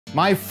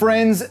My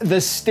friends,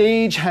 the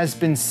stage has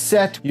been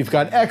set. You've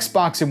got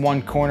Xbox in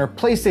one corner,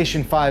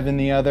 PlayStation 5 in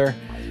the other,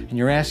 and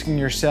you're asking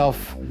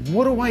yourself,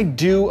 what do I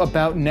do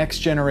about next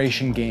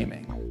generation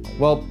gaming?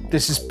 Well,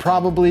 this is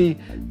probably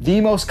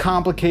the most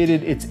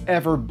complicated it's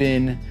ever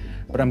been,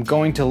 but I'm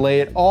going to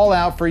lay it all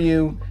out for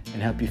you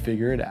and help you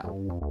figure it out.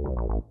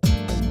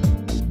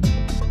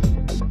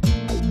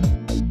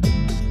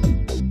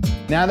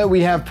 Now that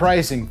we have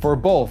pricing for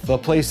both the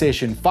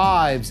PlayStation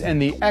 5s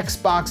and the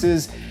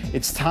Xboxes,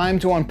 it's time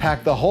to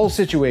unpack the whole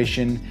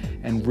situation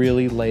and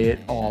really lay it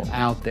all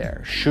out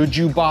there. Should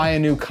you buy a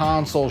new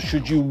console?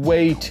 Should you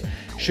wait?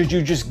 Should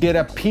you just get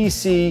a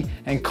PC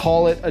and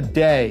call it a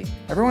day?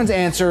 Everyone's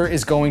answer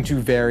is going to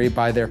vary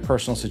by their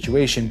personal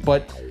situation,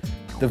 but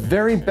the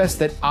very best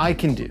that I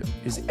can do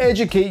is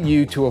educate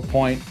you to a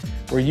point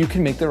where you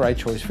can make the right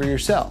choice for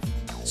yourself.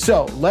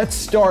 So let's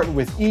start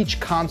with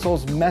each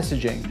console's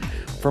messaging.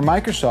 For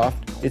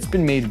Microsoft, it's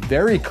been made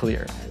very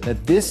clear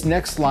that this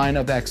next line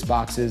of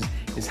Xboxes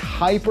is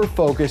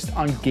hyper-focused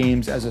on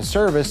games as a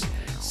service,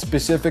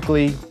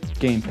 specifically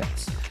Game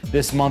Pass.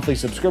 This monthly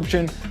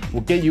subscription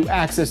will get you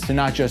access to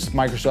not just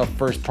Microsoft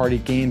first-party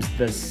games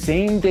the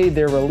same day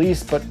they're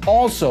released, but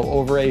also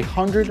over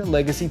 100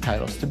 legacy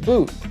titles to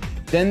boot.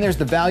 Then there's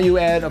the value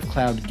add of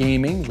cloud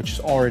gaming, which is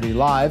already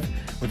live,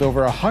 with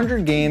over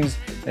 100 games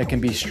that can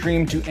be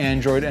streamed to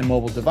Android and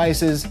mobile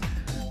devices,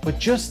 but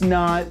just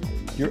not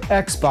your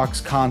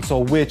Xbox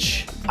console,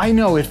 which I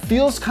know it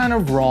feels kind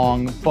of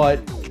wrong, but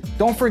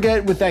don't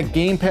forget with that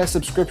Game Pass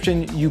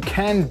subscription, you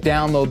can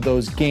download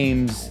those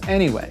games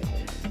anyway.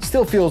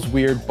 Still feels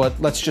weird, but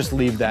let's just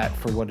leave that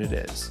for what it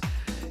is.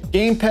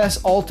 Game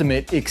Pass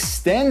Ultimate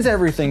extends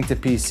everything to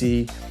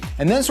PC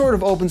and then sort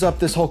of opens up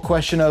this whole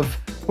question of,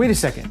 wait a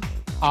second,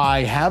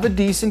 I have a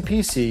decent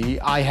PC,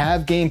 I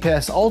have Game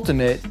Pass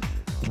Ultimate,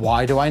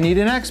 why do I need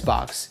an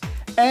Xbox?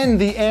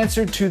 And the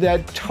answer to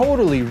that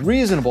totally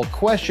reasonable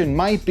question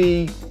might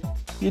be,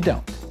 you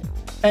don't.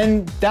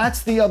 And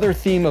that's the other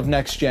theme of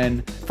next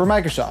gen for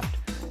Microsoft.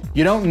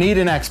 You don't need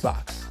an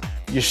Xbox.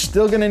 You're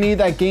still gonna need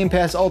that Game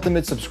Pass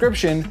Ultimate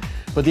subscription,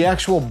 but the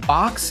actual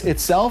box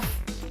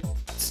itself,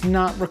 it's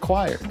not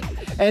required.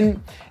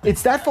 And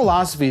it's that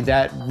philosophy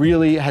that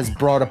really has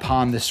brought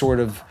upon this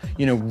sort of,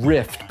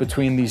 rift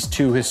between these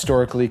two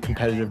historically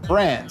competitive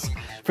brands.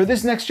 For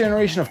this next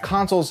generation of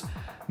consoles,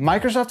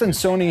 Microsoft and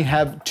Sony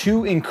have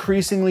two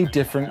increasingly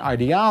different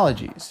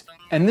ideologies.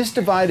 And this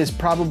divide is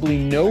probably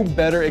no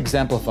better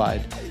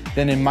exemplified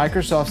than in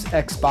Microsoft's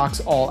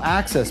Xbox All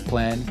Access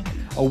plan,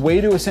 a way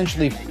to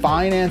essentially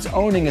finance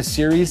owning a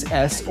Series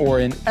S or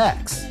an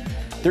X.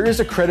 There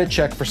is a credit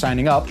check for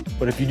signing up,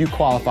 but if you do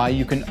qualify,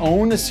 you can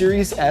own a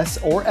Series S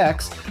or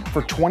X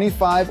for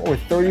 $25 or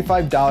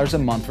 $35 a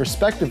month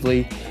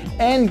respectively,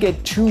 and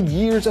get 2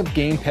 years of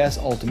Game Pass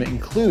Ultimate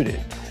included.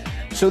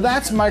 So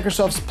that's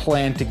Microsoft's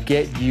plan to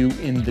get you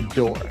in the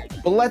door.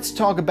 But let's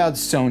talk about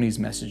Sony's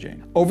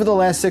messaging. Over the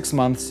last 6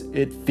 months,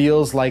 it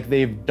feels like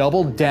they've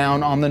doubled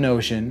down on the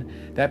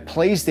notion that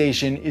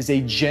PlayStation is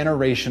a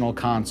generational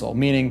console,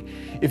 meaning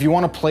if you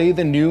want to play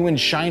the new and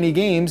shiny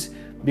games,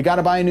 you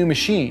gotta buy a new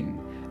machine.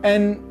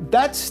 And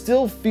that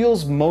still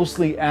feels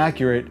mostly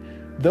accurate,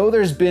 though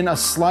there's been a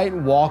slight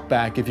walk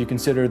back if you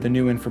consider the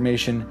new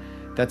information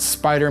that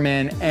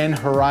Spider-Man and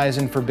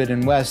Horizon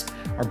Forbidden West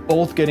are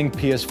both getting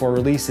PS4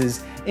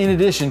 releases in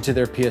addition to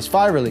their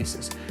PS5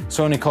 releases.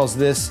 Sony calls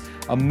this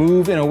a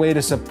move in a way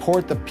to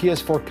support the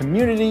PS4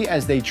 community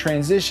as they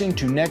transition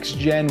to next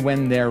gen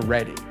when they're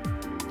ready.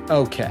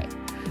 Okay,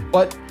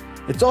 but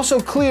it's also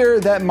clear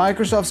that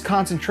Microsoft's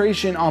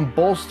concentration on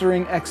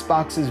bolstering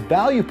Xbox's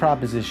value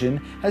proposition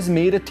has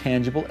made a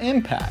tangible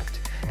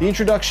impact. The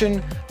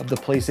introduction of the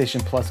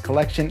PlayStation Plus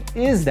collection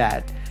is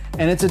that,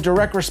 and it's a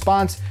direct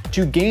response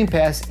to Game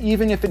Pass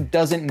even if it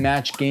doesn't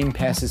match Game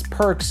Pass's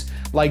perks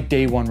like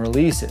day one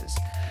releases.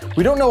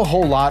 We don't know a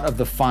whole lot of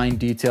the fine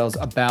details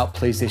about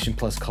PlayStation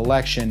Plus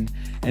collection,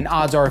 and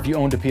odds are if you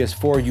owned a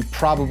PS4, you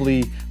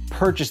probably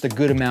purchased a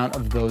good amount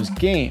of those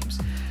games.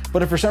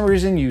 But if for some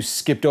reason you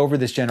skipped over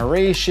this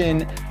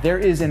generation, there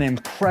is an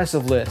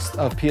impressive list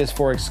of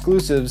PS4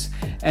 exclusives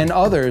and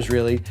others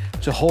really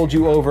to hold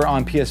you over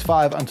on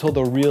PS5 until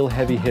the real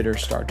heavy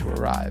hitters start to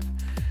arrive.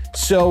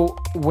 So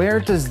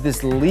where does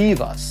this leave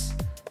us?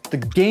 The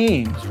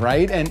games,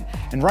 right? And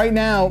right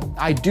now,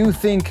 I do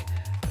think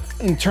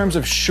in terms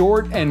of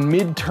short and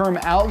mid-term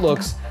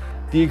outlooks,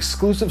 the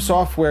exclusive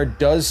software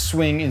does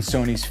swing in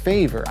Sony's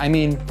favor. I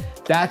mean,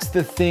 that's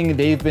the thing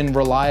they've been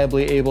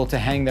reliably able to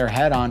hang their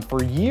hat on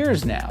for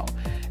years now.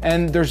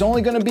 And there's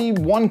only gonna be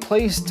one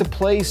place to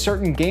play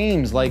certain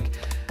games like,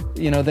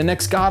 the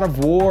next God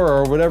of War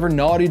or whatever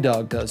Naughty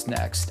Dog does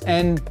next.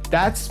 And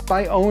that's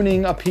by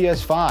owning a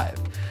PS5.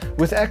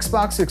 With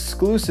Xbox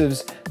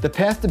exclusives, the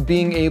path to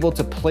being able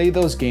to play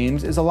those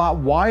games is a lot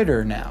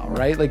wider now,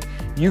 right? Like,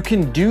 you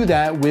can do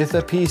that with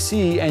a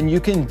PC and you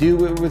can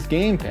do it with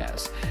Game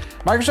Pass.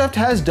 Microsoft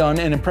has done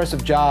an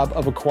impressive job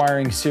of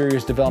acquiring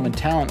serious development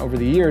talent over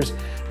the years,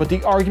 but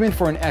the argument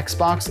for an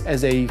Xbox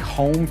as a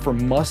home for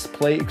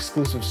must-play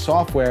exclusive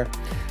software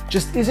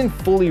just isn't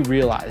fully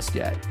realized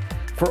yet.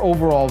 For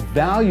overall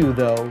value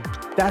though,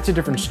 that's a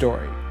different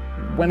story.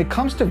 When it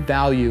comes to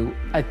value,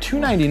 at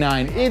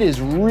 $299, it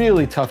is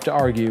really tough to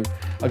argue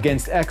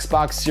against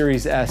Xbox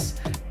Series S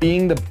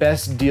being the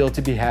best deal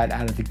to be had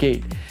out of the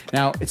gate.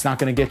 Now, it's not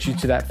gonna get you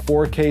to that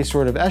 4K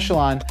sort of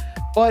echelon,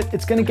 but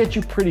it's gonna get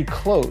you pretty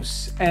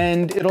close.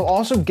 And it'll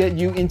also get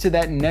you into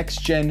that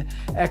next-gen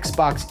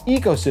Xbox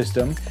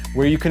ecosystem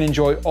where you can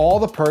enjoy all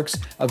the perks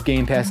of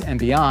Game Pass and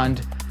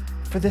beyond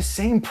for the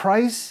same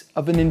price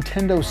of a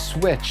Nintendo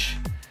Switch.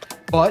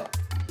 But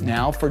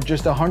now, for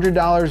just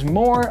 $100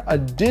 more, a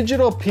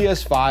digital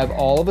PS5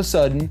 all of a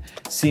sudden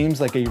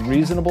seems like a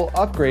reasonable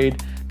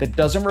upgrade that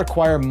doesn't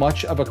require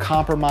much of a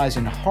compromise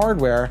in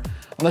hardware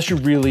unless you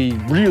really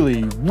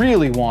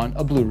want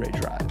a Blu-ray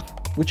drive,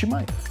 which you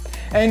might.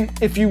 And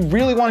if you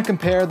really want to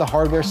compare the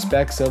hardware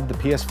specs of the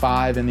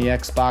PS5 and the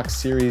Xbox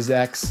Series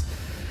X,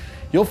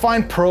 you'll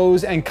find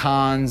pros and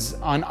cons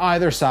on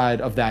either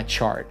side of that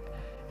chart.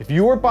 If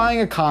you are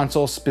buying a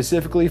console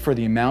specifically for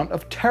the amount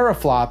of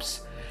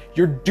teraflops,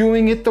 you're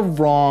doing it the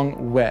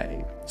wrong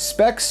way.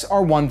 Specs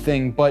are one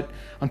thing, but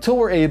until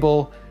we're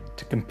able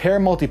to compare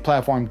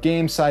multi-platform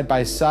games side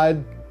by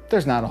side,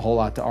 there's not a whole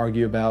lot to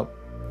argue about.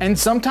 And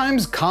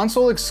sometimes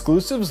console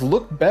exclusives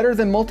look better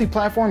than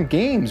multi-platform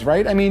games,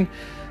 right? I mean,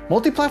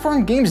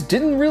 multi-platform games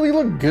didn't really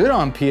look good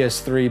on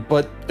PS3,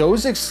 but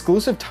those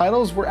exclusive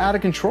titles were out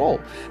of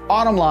control.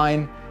 Bottom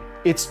line,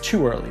 it's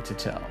too early to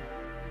tell.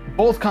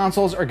 Both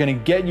consoles are going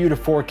to get you to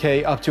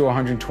 4K up to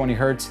 120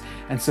 Hz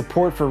and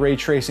support for ray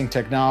tracing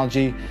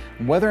technology.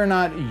 Whether or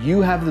not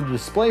you have the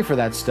display for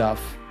that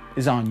stuff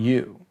is on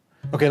you.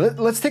 Okay,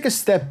 let's take a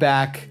step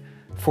back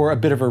for a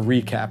bit of a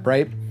recap,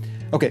 right?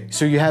 Okay,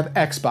 so you have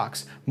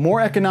Xbox, more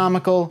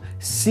economical,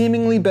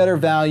 seemingly better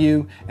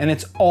value, and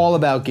it's all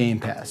about Game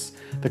Pass.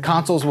 The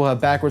consoles will have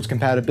backwards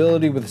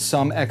compatibility with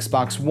some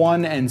Xbox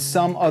One and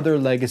some other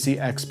legacy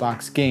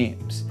Xbox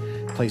games.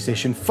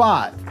 PlayStation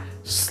 5.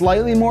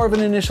 Slightly more of an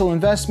initial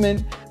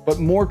investment, but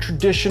more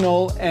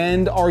traditional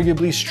and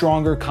arguably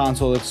stronger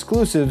console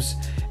exclusives,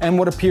 and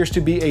what appears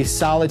to be a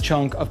solid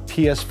chunk of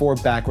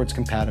PS4 backwards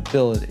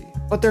compatibility.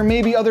 But there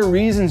may be other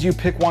reasons you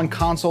pick one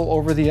console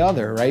over the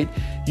other, right?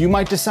 You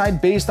might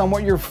decide based on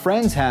what your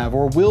friends have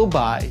or will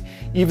buy,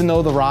 even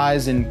though the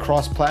rise in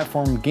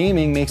cross-platform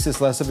gaming makes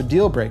this less of a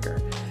deal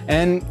breaker.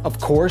 And of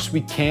course,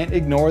 we can't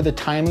ignore the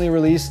timely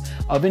release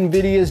of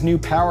NVIDIA's new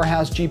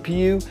powerhouse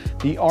GPU,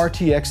 the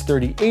RTX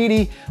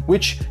 3080,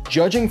 which,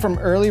 judging from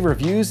early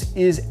reviews,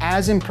 is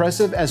as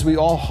impressive as we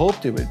all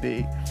hoped it would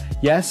be.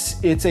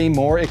 Yes, it's a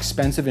more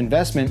expensive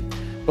investment,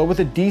 but with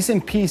a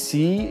decent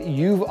PC,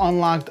 you've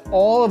unlocked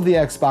all of the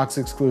Xbox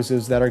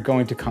exclusives that are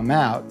going to come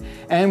out.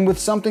 And with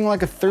something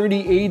like a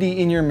 3080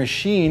 in your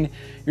machine,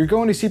 you're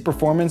going to see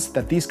performance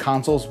that these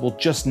consoles will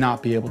just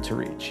not be able to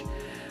reach.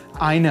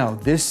 I know,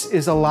 this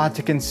is a lot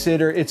to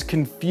consider, it's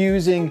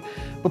confusing,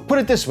 but put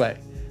it this way,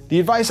 the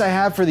advice I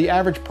have for the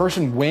average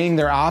person weighing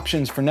their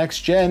options for next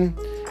gen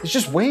is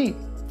just wait.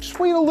 Just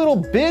wait a little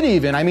bit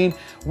even. I mean,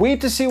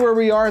 wait to see where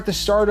we are at the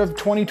start of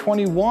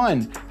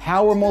 2021.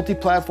 How are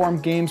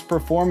multi-platform games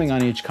performing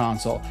on each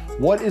console?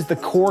 What is the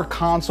core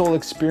console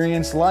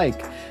experience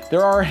like?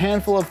 There are a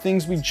handful of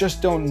things we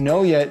just don't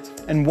know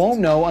yet and won't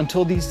know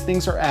until these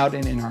things are out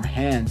and in our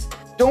hands.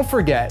 Don't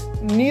forget,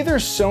 neither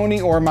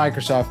Sony or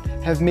Microsoft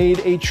have made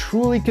a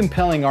truly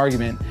compelling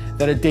argument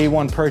that a day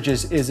one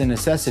purchase is a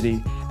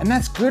necessity, and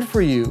that's good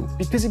for you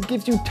because it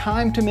gives you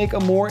time to make a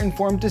more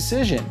informed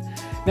decision.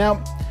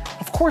 Now,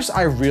 of course,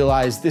 I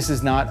realize this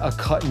is not a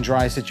cut and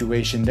dry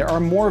situation. There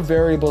are more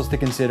variables to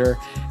consider,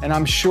 and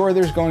I'm sure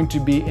there's going to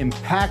be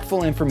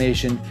impactful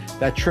information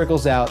that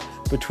trickles out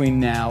between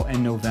now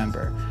and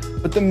November.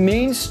 But the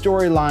main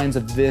storylines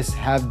of this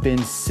have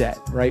been set,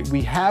 right?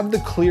 We have the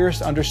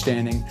clearest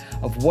understanding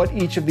of what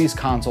each of these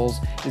consoles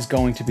is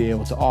going to be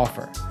able to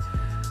offer.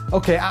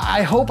 Okay,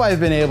 I hope I've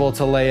been able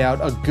to lay out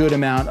a good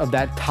amount of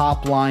that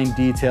top line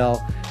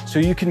detail so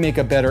you can make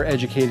a better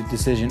educated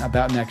decision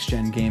about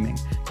next-gen gaming.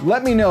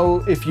 Let me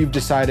know if you've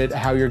decided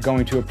how you're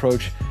going to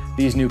approach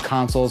these new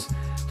consoles.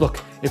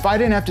 Look, if I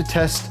didn't have to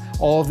test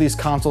all of these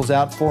consoles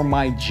out for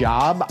my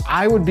job,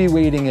 I would be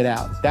waiting it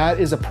out. That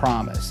is a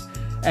promise.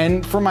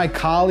 And for my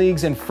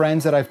colleagues and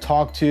friends that I've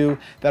talked to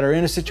that are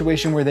in a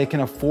situation where they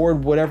can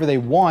afford whatever they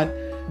want,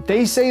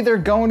 they say they're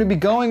going to be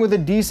going with a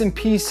decent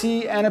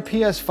PC and a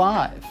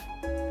PS5.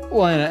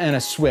 Well, and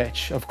a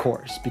Switch, of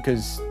course,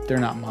 because they're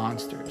not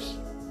monsters.